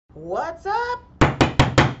What's up,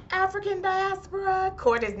 African diaspora?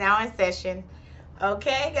 Court is now in session.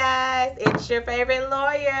 Okay, guys, it's your favorite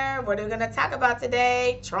lawyer. What are we going to talk about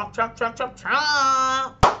today? Trump, Trump, Trump, Trump,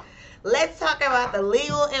 Trump. Let's talk about the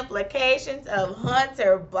legal implications of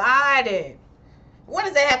Hunter Biden. What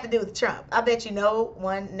does that have to do with Trump? I bet you no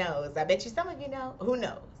one knows. I bet you some of you know. Who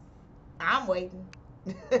knows? I'm waiting.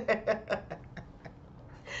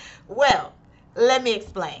 Well, let me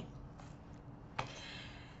explain.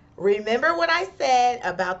 Remember what I said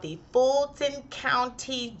about the Fulton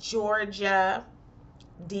County, Georgia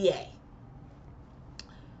DA?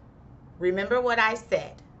 Remember what I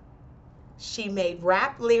said? She made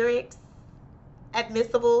rap lyrics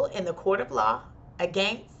admissible in the court of law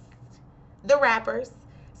against the rappers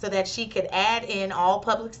so that she could add in all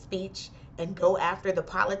public speech and go after the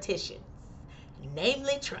politicians,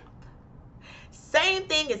 namely Trump. Same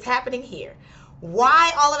thing is happening here.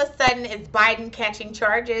 Why all of a sudden is Biden catching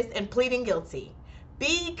charges and pleading guilty?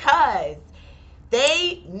 Because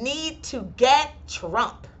they need to get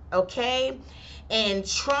Trump, okay? And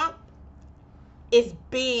Trump is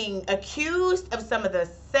being accused of some of the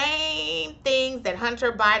same things that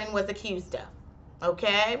Hunter Biden was accused of,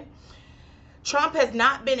 okay? Trump has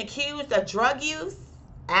not been accused of drug use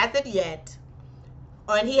as of yet,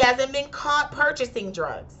 and he hasn't been caught purchasing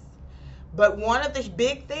drugs. But one of the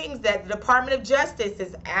big things that the Department of Justice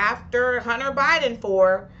is after Hunter Biden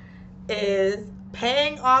for is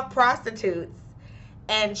paying off prostitutes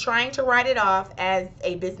and trying to write it off as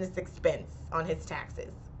a business expense on his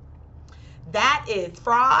taxes. That is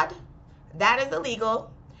fraud. That is illegal.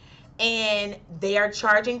 And they are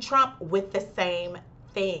charging Trump with the same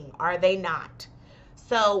thing, are they not?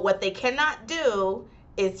 So what they cannot do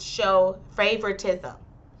is show favoritism.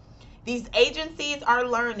 These agencies are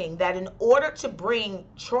learning that in order to bring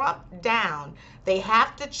Trump down, they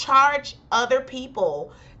have to charge other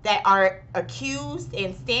people that are accused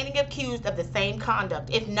and standing accused of the same conduct.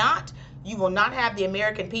 If not, you will not have the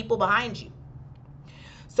American people behind you.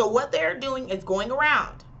 So what they're doing is going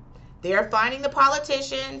around. They're finding the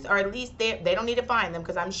politicians, or at least they don't need to find them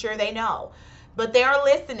because I'm sure they know. But they are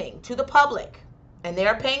listening to the public, and they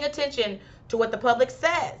are paying attention to what the public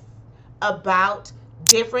says about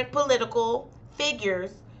different political figures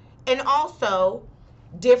and also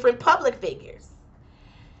different public figures.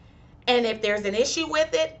 And if there's an issue with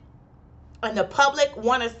it and the public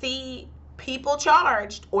want to see people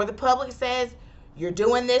charged, or the public says you're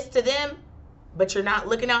doing this to them but you're not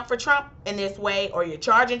looking out for Trump in this way, or you're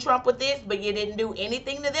charging Trump with this but you didn't do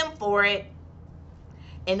anything to them for it,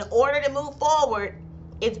 in order to move forward,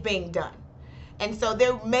 it's being done. And so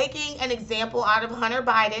they're making an example out of Hunter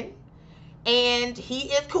Biden, and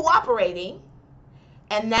he is cooperating,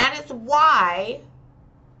 and that is why,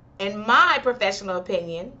 in my professional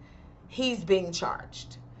opinion, he's being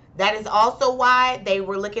charged. That is also why they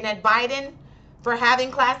were looking at Biden for having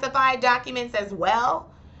classified documents as well,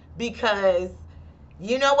 because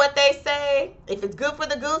you know what they say, if it's good for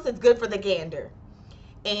the goose, it's good for the gander.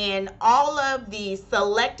 And all of the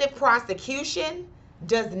selective prosecution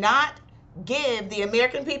does not give the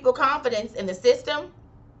American people confidence in the system.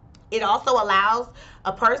 It also allows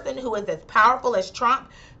a person who is as powerful as Trump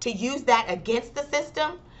to use that against the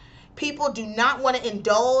system. People do not want to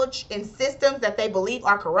indulge in systems that they believe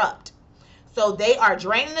are corrupt. So they are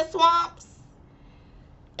draining the swamps.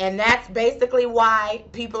 And that's basically why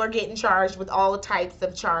people are getting charged with all types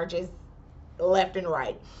of charges left and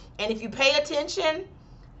right. And if you pay attention,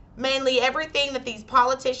 mainly everything that these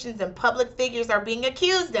politicians and public figures are being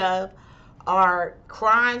accused of are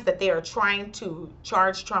crimes that they are trying to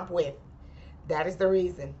charge Trump with. That is the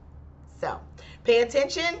reason. So pay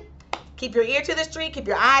attention. Keep your ear to the street. Keep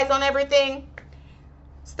your eyes on everything.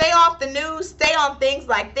 Stay off the news. Stay on things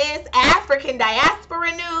like this. African diaspora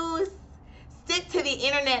news. Stick to the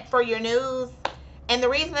internet for your news. And the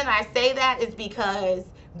reason that I say that is because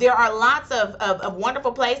there are lots of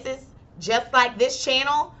wonderful places just like this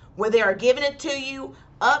channel where they are giving it to you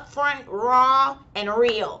upfront, raw, and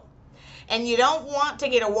real. And you don't want to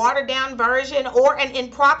get a watered down version or an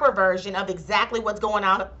improper version of exactly what's going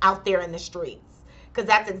on out there in the streets, because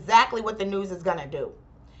that's exactly what the news is going to do.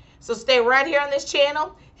 So stay right here on this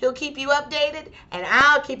channel. He'll keep you updated, and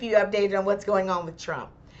I'll keep you updated on what's going on with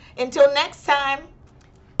Trump. Until next time,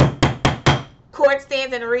 court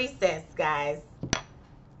stands in recess, guys.